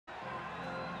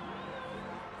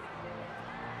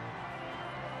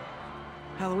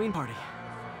Halloween party.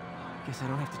 Guess I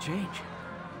don't have to change.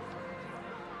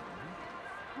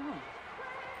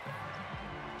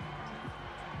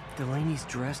 Delaney's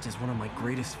dressed as one of my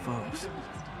greatest foes.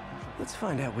 Let's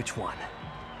find out which one.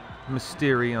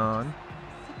 Mysterion.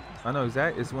 I know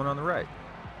exactly. It's the one on the right.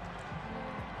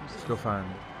 Let's go find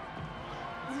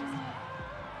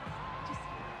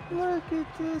it. Look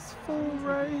at this fool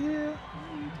right here.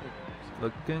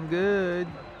 Looking good.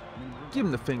 Give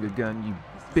him the finger gun, you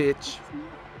bitch.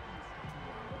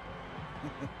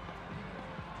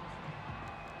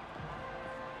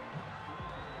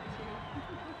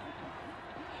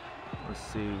 Let's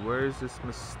see, where's this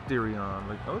Mysterion?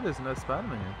 Like, oh, there's another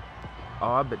Spider-Man.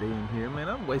 Oh, I bet they ain't here, man.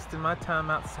 I'm wasting my time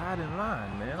outside in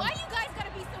line, man. Why you guys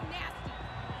gotta be so nasty?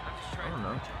 I'm just trying. I don't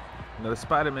know. Another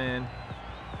Spider-Man.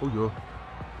 Oh, yeah.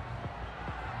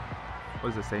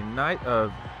 What does it say? Night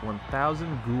of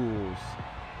 1,000 Ghouls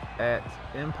at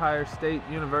Empire State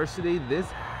University this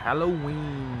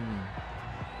Halloween.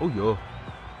 Oh, yeah.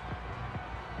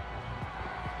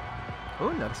 Oh,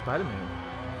 another Spider-Man.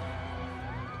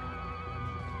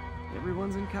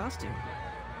 Everyone's in costume,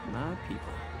 not people.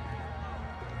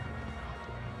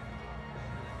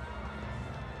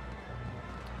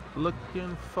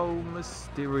 Looking for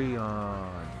Mysterion.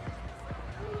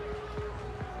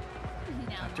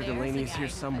 Dr. Delaney is here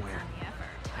somewhere.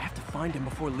 I have to find him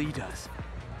before Lee does.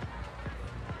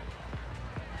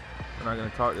 I'm not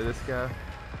gonna talk to this guy.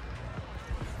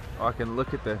 Oh, I can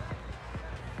look at the...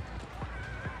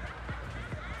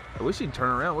 I wish he'd turn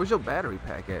around. Where's your battery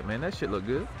pack at, man? That shit look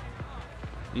good.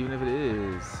 Even if it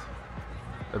is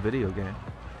a video game.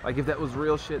 Like, if that was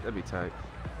real shit, that'd be tight.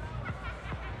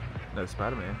 Not a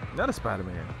Spider-Man. Not a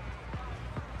Spider-Man.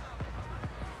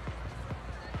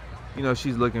 You know,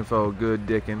 she's looking for a good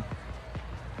dickin'.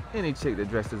 Any chick that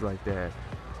dresses like that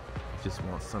just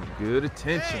wants some good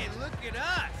attention. Hey, look at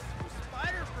us! We're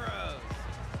Spider Bros!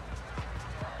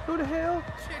 Who the hell?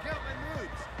 Check out my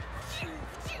moves!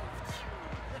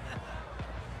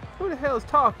 Who the hell is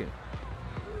talking?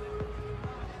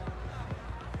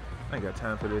 I ain't got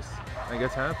time for this. I ain't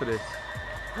got time for this.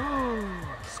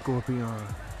 Scorpion.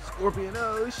 Scorpion,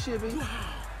 oh, shibby. Wow!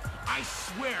 I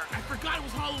swear, I forgot it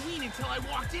was Halloween until I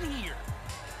walked in here.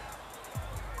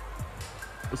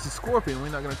 It's a Scorpion. We're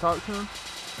not gonna talk to him?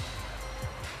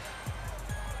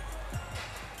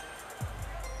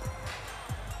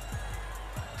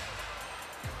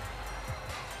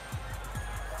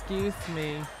 Excuse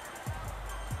me.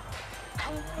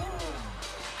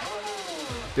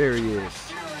 There he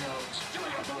is.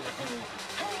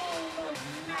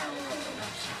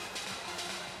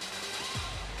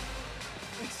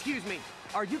 Excuse me,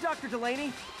 are you Dr.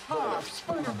 Delaney?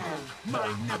 Spider-Man,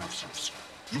 my nemesis.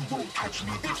 You won't catch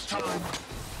me this time.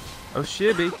 Oh,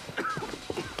 shibby.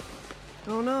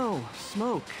 Oh no,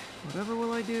 smoke. Whatever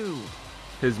will I do?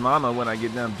 His mama, when I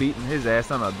get done beating his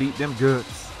ass, I'm gonna beat them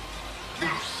guts.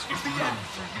 This is the end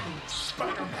for you,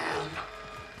 Spider-Man.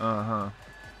 Uh-huh.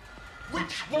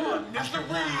 Which one is the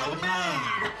real me?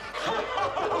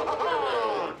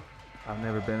 I've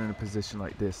never been in a position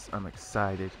like this. I'm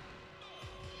excited.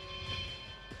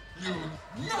 You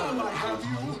know I have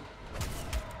you.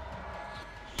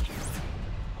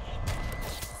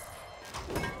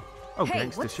 Oh, Hey,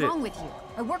 gangsta what's shit. wrong with you?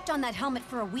 I worked on that helmet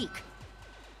for a week.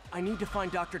 I need to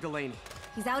find Dr. Delaney.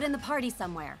 He's out in the party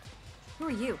somewhere. Who are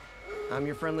you? I'm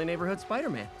your friendly neighborhood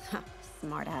Spider-Man.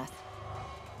 Smart ass.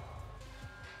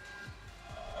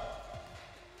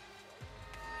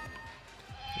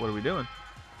 What are we doing?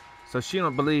 So she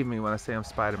don't believe me when I say I'm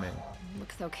Spider-Man.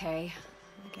 Looks okay,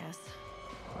 I guess.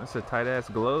 That's a tight-ass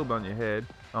globe on your head.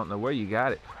 I don't know where you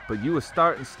got it, but you were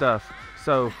starting stuff.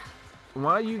 So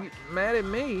why are you mad at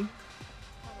me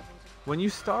when you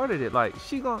started it? Like,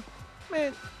 she gon',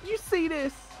 man, you see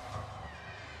this?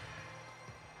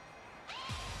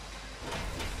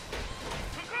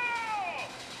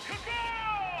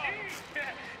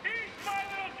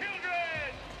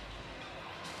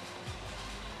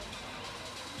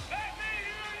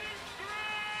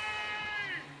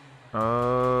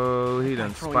 Oh, he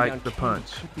done spiked the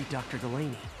punch. Could be Dr.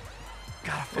 Delaney.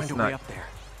 Gotta find It's a not- way up there.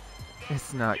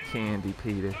 It's not candy,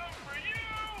 Peter. Your Can't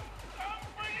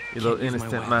little use my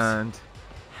innocent webs. mind.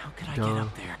 How could I Duh. get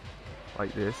up there?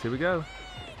 Like this. Here we go.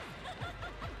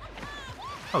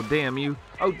 Oh, damn you.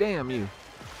 Oh, damn you.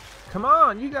 Come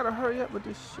on, you gotta hurry up with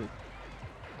this shit.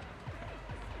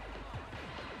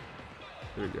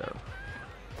 Here we go.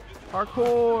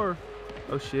 Parkour.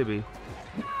 Oh, shibby.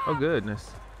 Oh,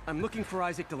 goodness. I'm looking for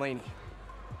Isaac Delaney.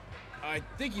 I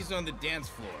think he's on the dance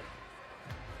floor.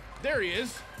 There he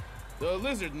is. The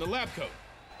lizard in the lab coat.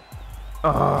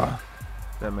 Ah,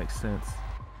 that makes sense.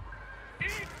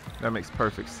 That makes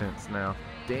perfect sense now.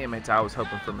 Damn it, I was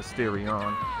hoping for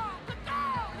Mysterion.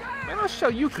 Man, I'll show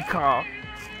you Kakal.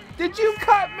 Did you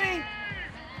cut me?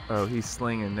 Oh, he's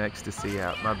slinging ecstasy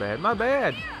out. My bad, my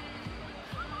bad.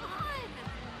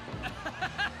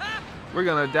 We're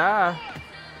gonna die.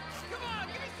 Come on,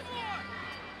 give me some more.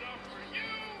 Some for you.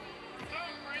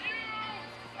 Some for you.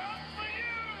 Some for you.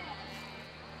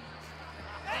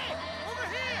 Hey, over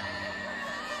here.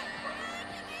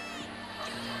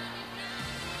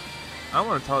 I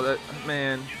want to talk that,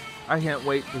 man, I can't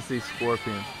wait to see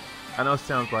Scorpion. I know it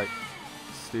sounds like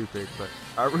stupid, but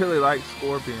I really like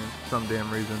Scorpion for some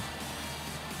damn reason.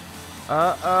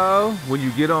 Uh-oh, when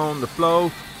you get on the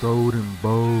floor, throw them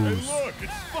bows. Hey, look,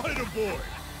 it's Spider Boy.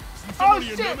 Since Oh, some of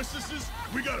your shit. nemesises,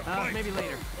 we gotta fight. Maybe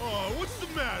later. Oh, what's the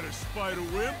matter, Spider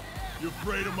Wimp? You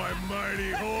afraid of my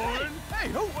mighty horn? Hey,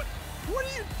 what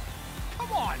are you?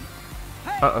 Come on.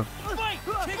 Hey, Uh-oh. fight!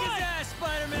 Kick his ass,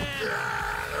 Spider-Man!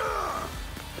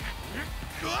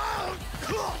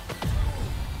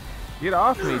 Get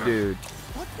off me, dude.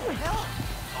 What the hell?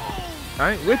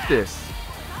 I ain't with this.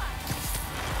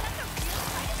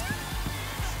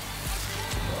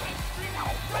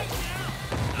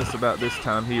 Just about this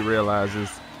time he realizes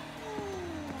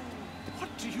What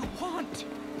do you want?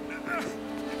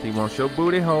 he wants your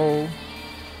booty hole.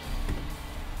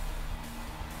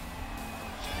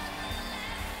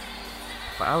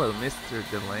 Follow Mr.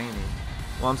 Delaney.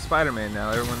 Well, I'm Spider-Man now.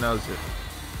 Everyone knows it.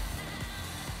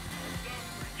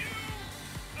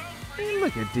 Hey,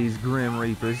 look at these Grim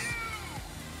Reapers.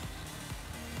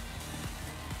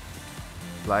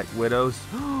 Black Widows.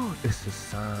 It's a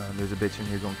sign. There's a bitch in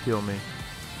here gonna kill me.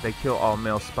 They kill all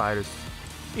male spiders,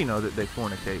 you know, that they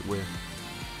fornicate with.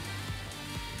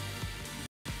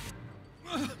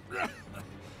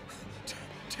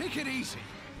 Take it easy.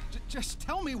 Just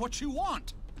tell me what you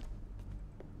want.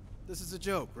 This is a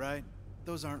joke, right?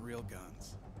 Those aren't real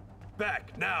guns.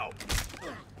 Back, now.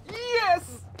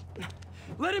 Yes!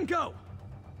 Let him go!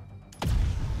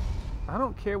 I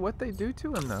don't care what they do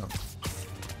to him, though.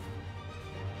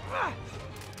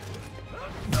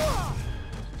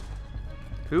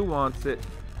 Who wants it?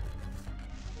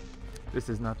 This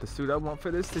is not the suit I want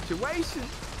for this situation.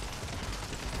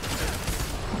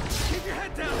 Keep your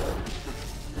head down!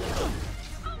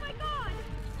 Oh my god!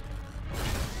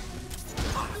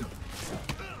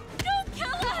 Don't kill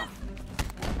us!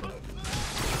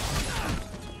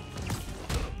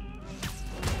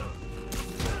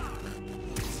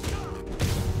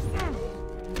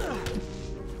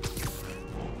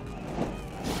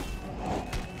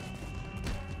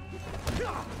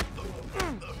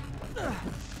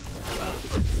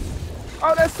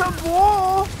 Oh, that's some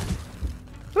wall!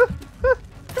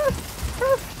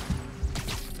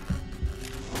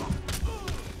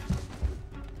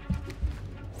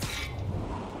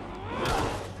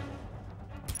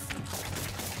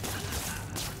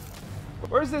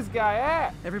 Where's this guy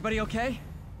at? Everybody okay?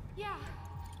 Yeah.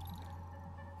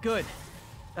 Good.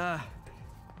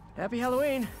 Happy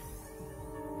Halloween.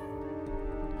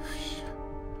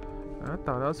 I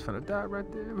thought I was finna die right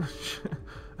there.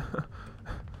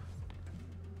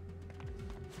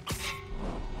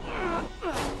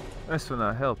 That's for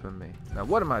not helping me. Now,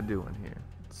 what am I doing here?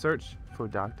 Search for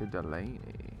Dr. Delaney.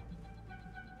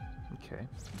 Okay.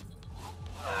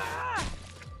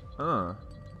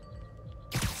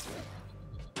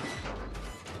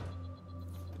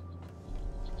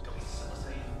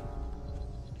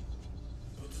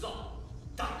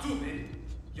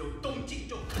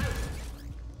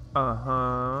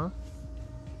 Uh-huh.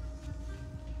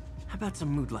 How about some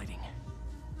mood lighting?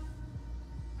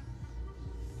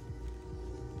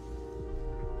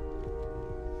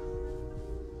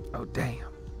 Oh, damn.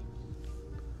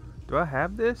 Do I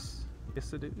have this?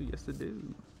 Yes, I do. Yes, I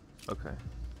do. Okay.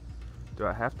 Do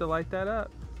I have to light that up?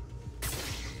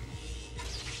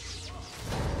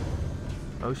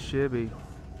 Oh, shibby.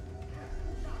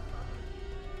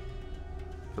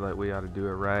 Feel like we ought to do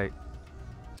it right.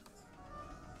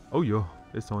 Oh, yeah.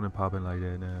 It's on and popping like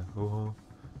that now. Oh,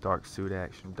 dark suit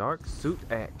action. Dark suit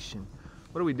action.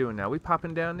 What are we doing now? We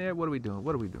popping down there? What are we doing?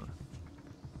 What are we doing?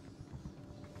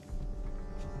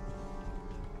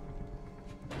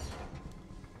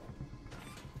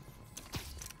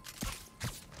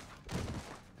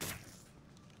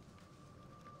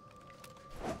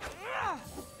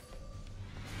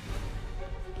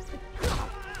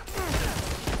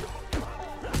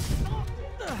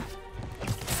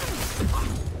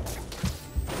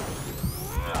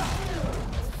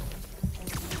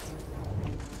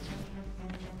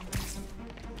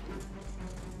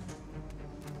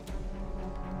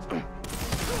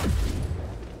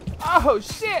 Oh,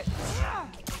 shit!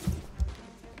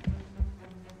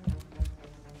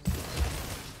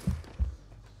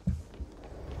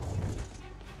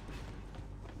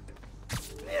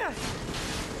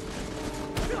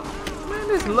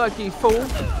 lucky fool.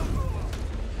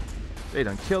 They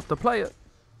done killed the player.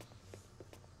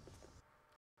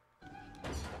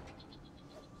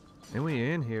 And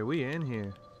we in here, we in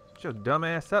here. Get your dumb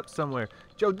ass up somewhere.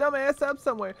 Get your dumb ass up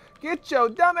somewhere. Get your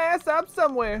dumb ass up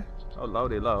somewhere. Oh,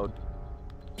 lordy load.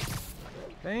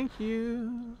 Thank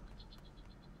you.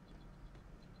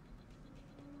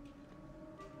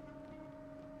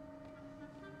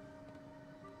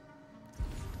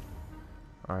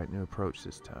 Alright, new approach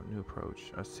this time, new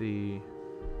approach. I see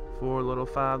 4 little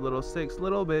 5 little 6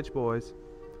 little bitch boys.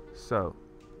 So.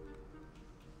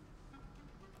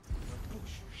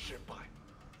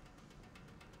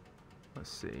 Let's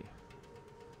see.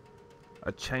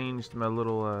 I changed my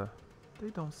little, they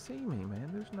don't see me,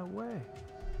 man. There's no way.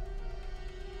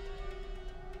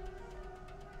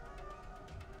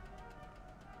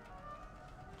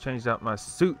 Changed out my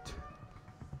suit.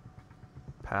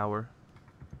 Power.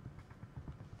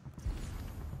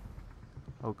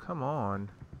 Oh, come on.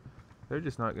 They're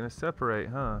just not gonna separate,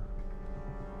 huh?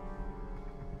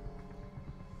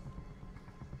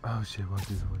 Oh shit, watch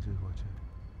this, watch this, watch it.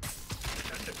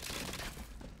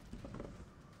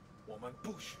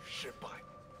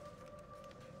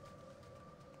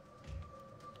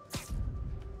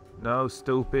 No,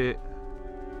 stupid.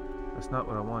 That's not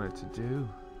what I wanted to do.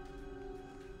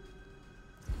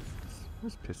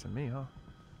 It's pissing me off.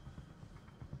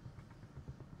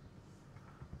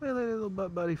 Hey, let that little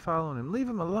butt buddy following him. Leave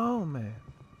him alone, man.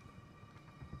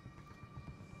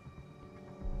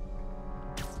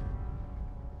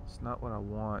 It's not what I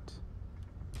want.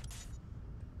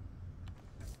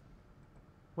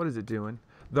 What is it doing?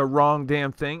 The wrong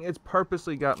damn thing. It's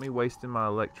purposely got me wasting my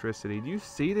electricity. Do you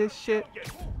see this shit?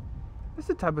 This is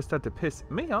the type of stuff to piss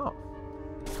me off.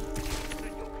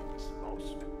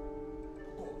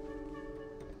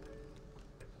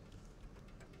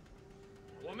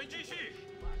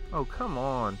 Oh, come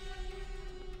on.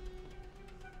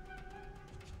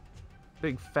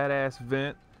 Big fat ass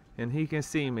vent, and he can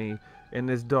see me in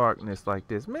this darkness like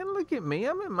this. Man, look at me.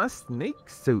 I'm in my snake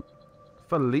suit.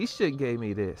 Felicia gave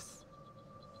me this.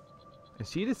 And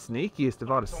she the sneakiest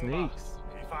of all the sneaks.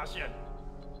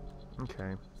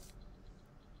 Okay.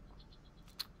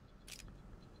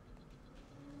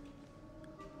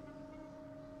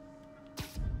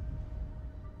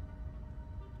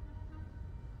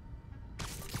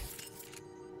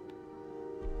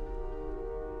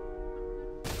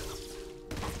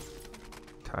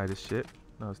 Tight as shit.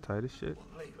 No, it's tight as shit.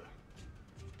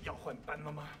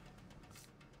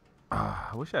 Ah,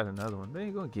 I wish I had another one. They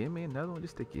ain't gonna give me another one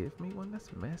just to give me one?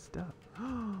 That's messed up.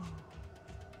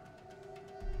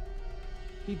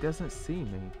 He doesn't see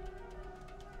me.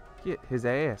 Get his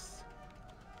ass.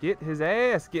 Get his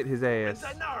ass. Get his ass.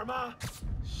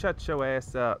 Shut your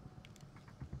ass up.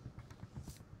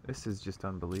 This is just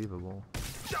unbelievable.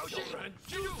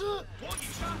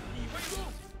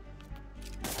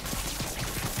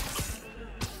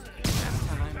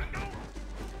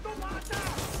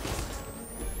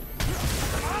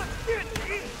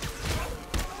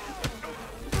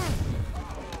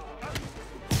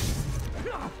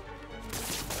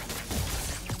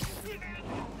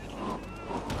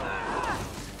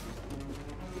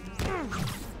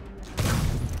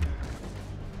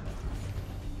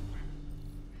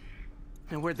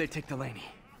 And where'd they take Delaney?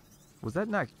 Was that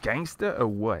not gangster or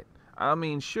what? I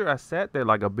mean, sure, I sat there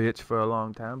like a bitch for a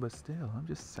long time, but still, I'm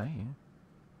just saying.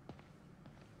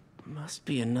 Must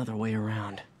be another way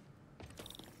around.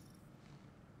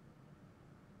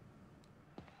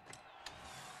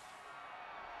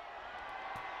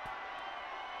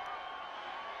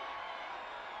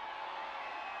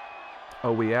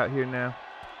 Oh, we out here now?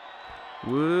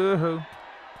 Woohoo.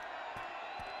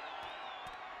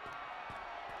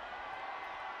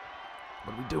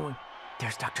 What are we doing?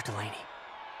 There's Dr. Delaney.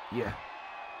 Yeah.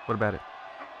 What about it?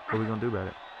 What are we gonna do about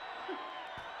it?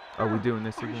 Are we doing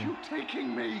this again? Are you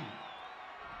taking me?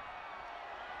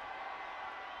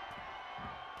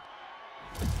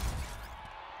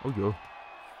 Oh, yo.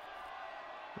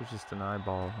 There's just an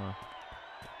eyeball, huh?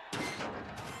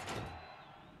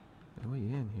 We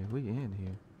in here. We in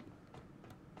here.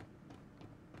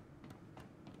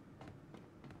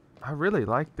 I really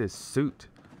like this suit.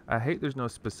 I hate there's no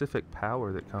specific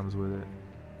power that comes with it.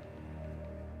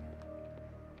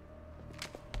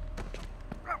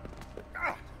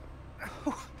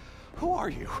 Who are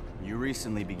you? You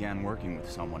recently began working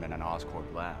with someone in an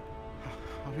Oscorp lab.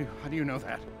 How do you know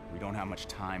that? We don't have much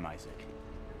time, Isaac.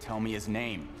 Tell me his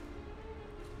name.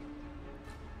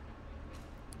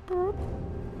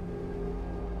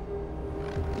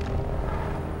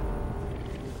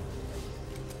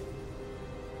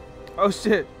 Oh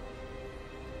shit.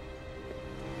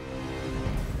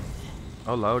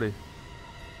 Oh, lordy.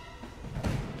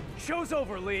 Show's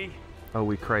over, Lee. Oh,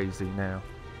 we crazy now.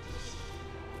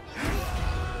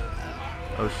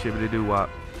 Oh, shibbity-doo-wop.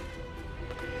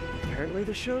 Apparently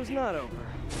the show's not over.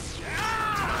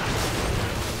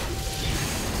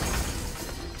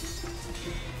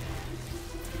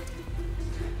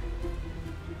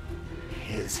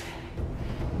 His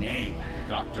name,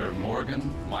 Dr.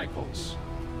 Morgan Michaels.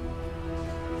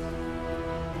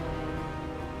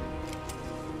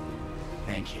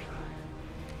 Thank you.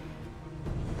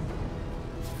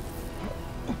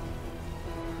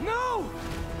 No!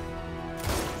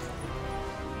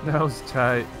 That was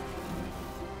tight.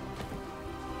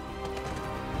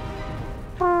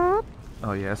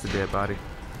 Oh yeah, that's a dead body.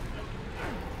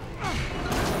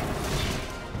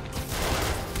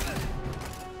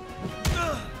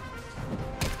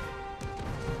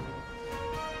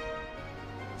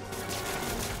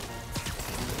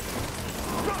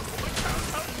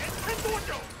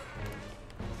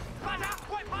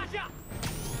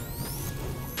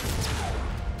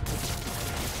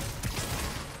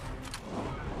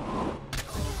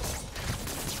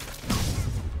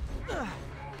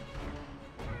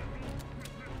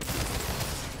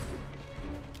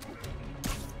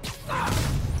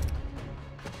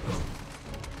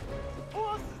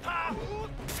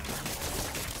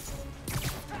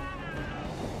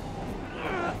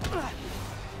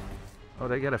 Oh,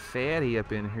 they got a fatty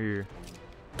up in here.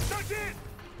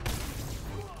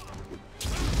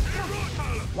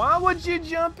 Why would you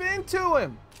jump into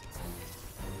him?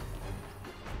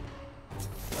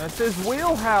 That's his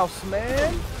wheelhouse,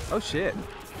 man. Oh shit.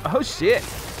 Oh shit.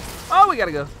 Oh, we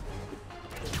gotta go.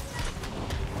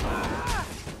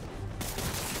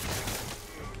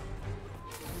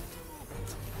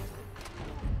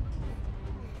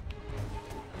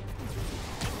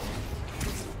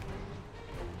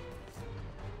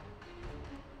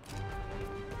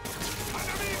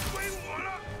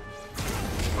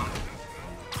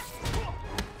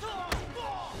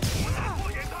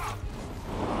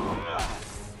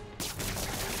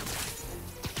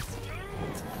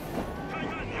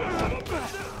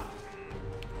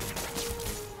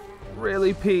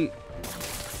 Really, Pete?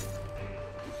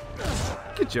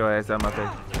 Get your ass out of my face.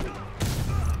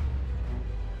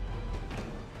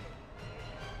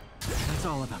 That's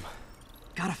all of them.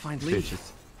 Gotta find Lee.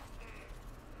 Bitches.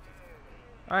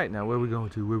 Alright, now where we going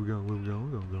to? Where we going? Where we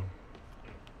going? We're gonna go.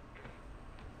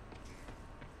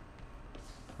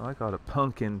 I like all the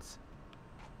pumpkins.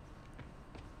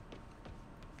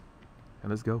 And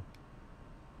let's go.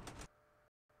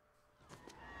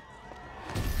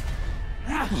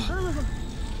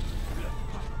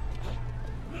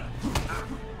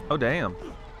 Oh damn.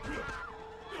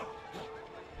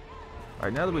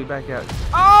 Alright, now that we back out.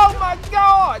 Oh my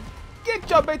god! Get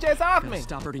your bitch ass off me!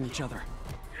 Stop hurting each other.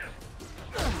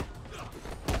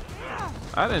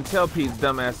 I didn't tell Pete's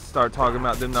dumbass to start talking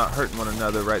about them not hurting one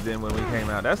another right then when we came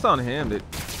out. That's on him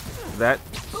that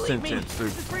sentence.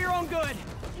 This is for your own good.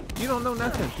 You don't know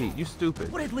nothing, Pete. You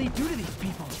stupid. What did Lee do to these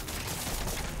people?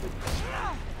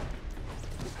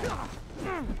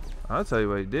 I'll tell you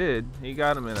what he did. He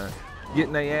got him in a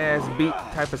getting their ass beat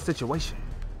type of situation.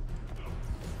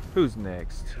 Who's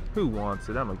next? Who wants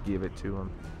it? I'm gonna give it to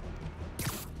him.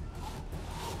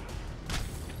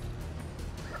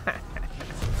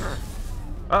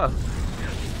 Oh.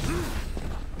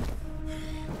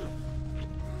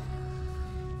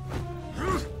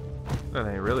 That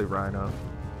ain't really Rhino.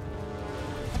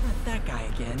 Not that guy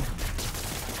again.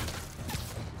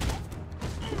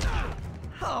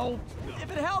 Oh,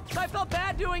 if it helps, I felt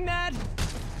bad doing that.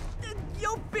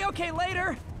 You'll be okay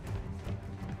later.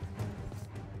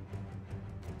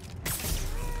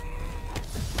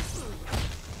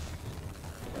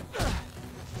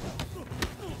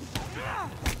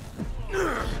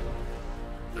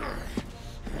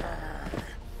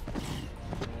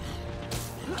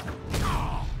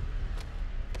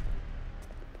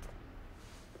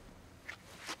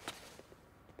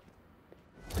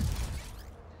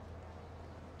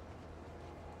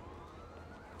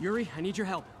 Yuri, I need your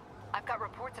help. I've got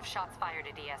reports of shots fired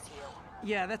at ESU.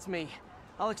 Yeah, that's me.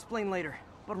 I'll explain later.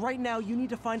 But right now, you need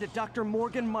to find a Dr.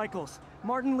 Morgan Michaels.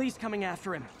 Martin Lee's coming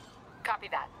after him. Copy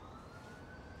that.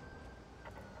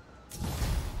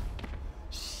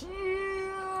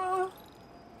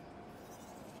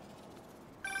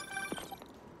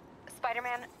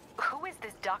 Spider-Man, who is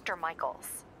this Dr.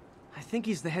 Michaels? I think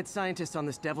he's the head scientist on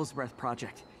this Devil's Breath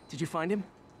project. Did you find him?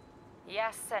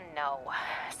 Yes and no.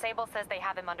 Sable says they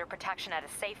have him under protection at a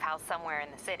safe house somewhere in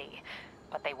the city,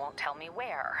 but they won't tell me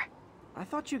where. I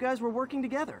thought you guys were working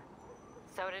together.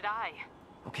 So did I.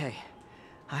 Okay.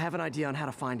 I have an idea on how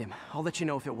to find him. I'll let you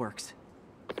know if it works.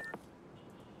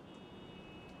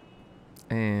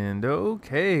 And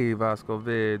okay,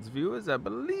 VoscalVids viewers, I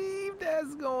believe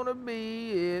that's gonna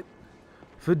be it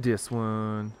for this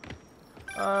one.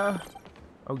 Oh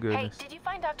goodness. Hey, did you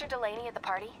find Dr. Delaney at the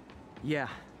party? Yeah,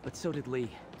 but so did Lee.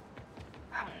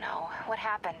 Oh no, what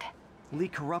happened? Lee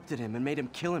corrupted him and made him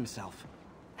kill himself.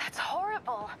 That's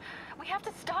horrible. We have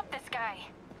to stop this guy.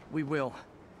 We will.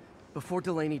 Before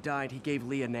Delaney died, he gave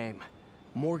Lee a name.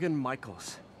 Morgan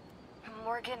Michaels.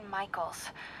 Morgan Michaels.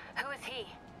 Who is he?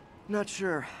 Not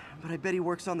sure, but I bet he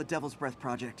works on the Devil's Breath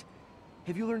project.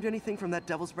 Have you learned anything from that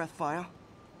Devil's Breath file?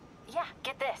 Yeah,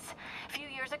 get this. A few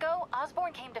years ago,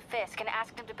 Osborn came to Fisk and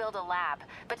asked him to build a lab,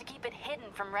 but to keep it hidden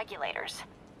from regulators.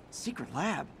 Secret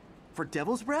lab? For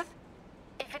Devil's Breath?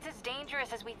 If it's as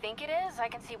dangerous as we think it is, I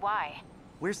can see why.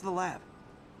 Where's the lab?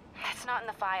 That's not in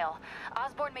the file.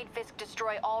 Osborn made Fisk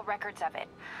destroy all records of it.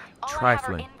 All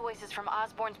Trifling. I have are invoices from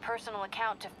Osborn's personal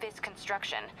account to Fisk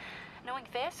Construction. Knowing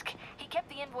Fisk, he kept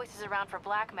the invoices around for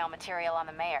blackmail material on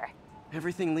the mayor.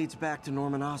 Everything leads back to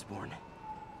Norman Osborn.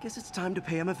 Guess it's time to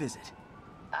pay him a visit.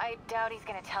 I doubt he's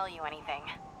gonna tell you anything.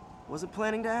 Wasn't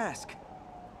planning to ask.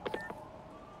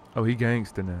 Oh, he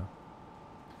gangster now.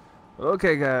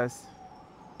 Okay, guys.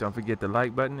 Don't forget the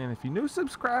like button, and if you're new,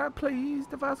 subscribe, please,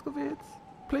 to VoscalVids.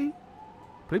 Please.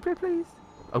 Please, please, please.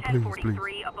 Oh, please, please.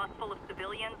 A bus full of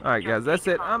civilians. Alright, guys, that's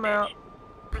it. I'm out.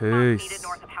 Response needed Peace.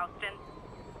 north of Houston.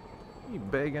 You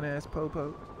begging ass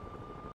popo.